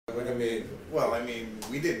mean,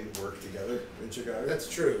 we didn't work together in Chicago. That's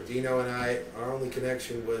true. Dino and I, our only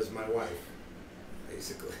connection was my wife,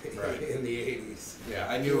 basically, right. in the 80s. Yeah,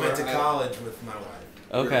 I knew. We went to college with my wife.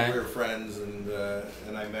 Okay. We were friends, and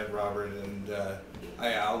I met Robert, and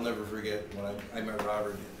I'll never forget when I met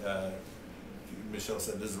Robert. Michelle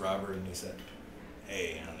said, "This is Robert," and he said,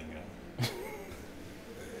 "Hey, how's it going?"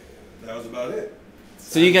 That was about it.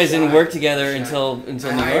 So you guys didn't work together until New York?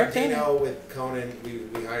 I hired Dino with Conan.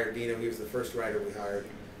 We hired Dino. He was the first writer we hired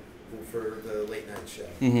for the late night show.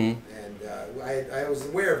 Mm-hmm. And I was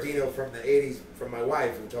aware of Dino from the 80s from my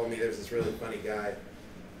wife, who told me there's this really funny guy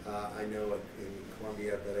I know in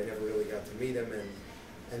Columbia, but I never really got to meet him.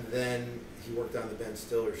 And then he worked on the Ben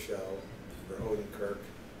Stiller show for Odenkirk.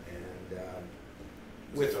 And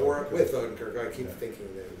with Odenkirk. I keep thinking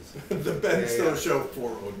that it was the Ben Stiller show for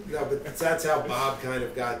Odenkirk. No, but that's how Bob kind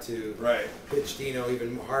of got to right. pitch Dino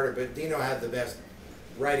even harder. But Dino had the best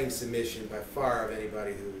writing submission by far of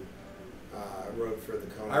anybody who wrote for the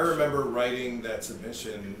Conan. I remember writing that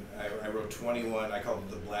submission. I wrote 21. I called it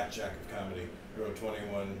the blackjack of comedy. I wrote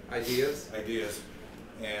 21 ideas.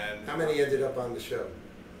 And how many ended up on the show?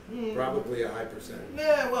 Probably a high percentage.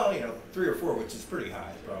 Yeah, well, 3 or 4, which is pretty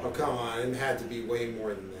high, probably. Oh, come on. It had to be way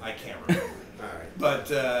more than that. I can't remember. All right. But,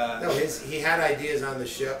 no, he had ideas on the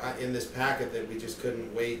show, in this packet that we just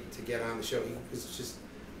couldn't wait to get on the show. He was just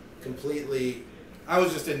completely... I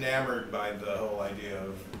was just enamored by the whole idea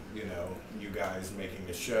of, you guys making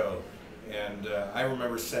a show. And I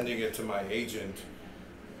remember sending it to my agent,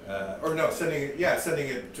 sending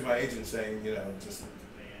it to my agent saying, just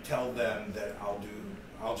tell them that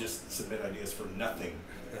I'll just submit ideas for nothing.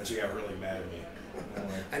 And she got really mad at me.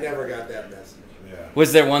 I never got that message. Yeah.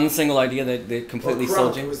 Was there one single idea that completely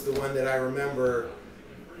sold you? Crunk was the one that I remember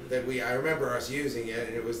I remember us using it,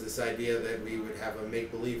 and it was this idea that we would have a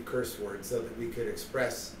make-believe curse word so that we could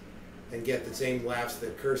express and get the same laughs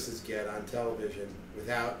that curses get on television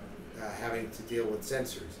without having to deal with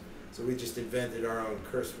censors. So we just invented our own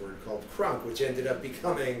curse word called crunk, which ended up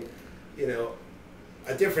becoming,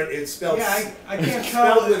 a different. It's spelled. Yeah, I can't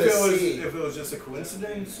tell if it was just a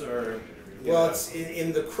coincidence or. Well, it's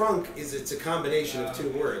in the crunk it's a combination of 2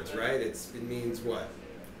 words, right? It means what?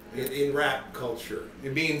 In rap culture,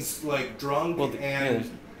 it means like drunk and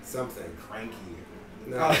something cranky.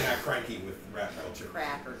 No. Probably not cranky with rap culture.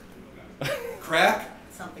 Cracker. Crack?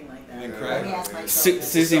 Something like that. You mean crack?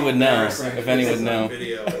 Susie would know, if any would know.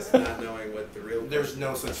 Video is not knowing what the real. There's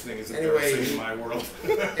no such thing as embarrassing in my world.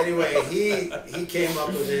 Anyway, he came up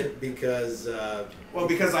with it because.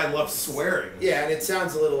 Because I love swearing. Yeah, and it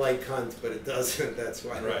sounds a little like cunt, but it doesn't. That's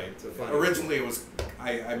why. Right. It's a funny. Originally, it was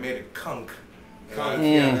I made it kunk.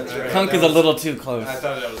 Yeah, that's right. Kunk is a little too close. I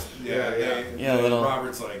thought that was a little.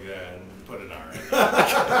 Robert's like put an R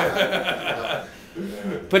in.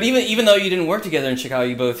 But even though you didn't work together in Chicago,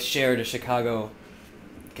 you both shared a Chicago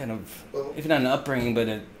kind of, if not an upbringing, but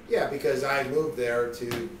a... Yeah, because I moved there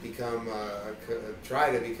to become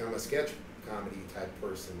try to become a sketch comedy type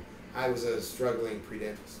person. I was a struggling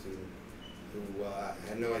pre-dental student who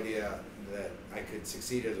had no idea that I could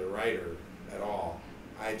succeed as a writer at all.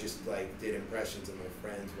 I just did impressions of my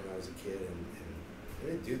friends when I was a kid, and I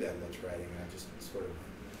didn't do that much writing. I just sort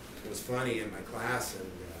of was funny in my class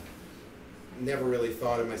and never really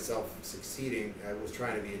thought of myself succeeding. I was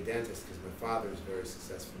trying to be a dentist because my father was a very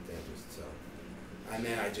successful dentist. So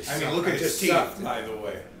look at his teeth, by the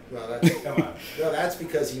way. Well, that's come on. No, that's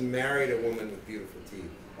because he married a woman with beautiful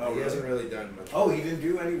teeth. Oh, he hasn't really done much. Oh, he didn't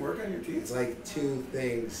do any work on your teeth? It's like 2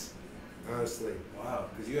 things. Honestly. Wow,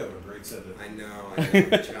 because you have a great set of... I know,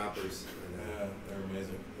 choppers. Yeah, they're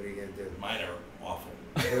amazing. What are you going to do? Mine are awful.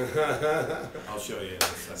 I'll show you in a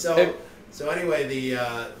second. So anyway,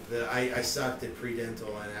 I sucked at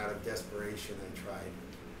pre-dental, and out of desperation I tried.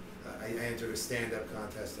 I entered a stand-up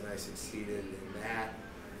contest, and I succeeded in that,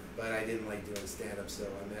 but I didn't like doing stand-up, so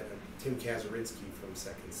I met Tim Kazurinsky from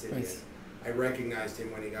Second City. Nice. I recognized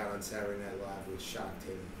him when he got on Saturday Night Live, which shocked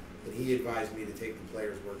him. And he advised me to take the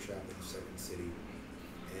Players Workshop in Second City,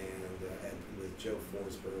 and with Joe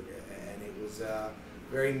Forsberg, and it was a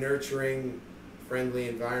very nurturing, friendly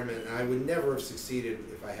environment. And I would never have succeeded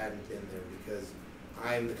if I hadn't been there, because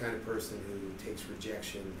I am the kind of person who takes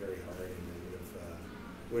rejection very hard, and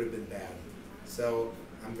it would have been bad. So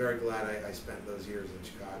I'm very glad I spent those years in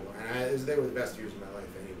Chicago, and they were the best years of my life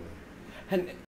anyway. And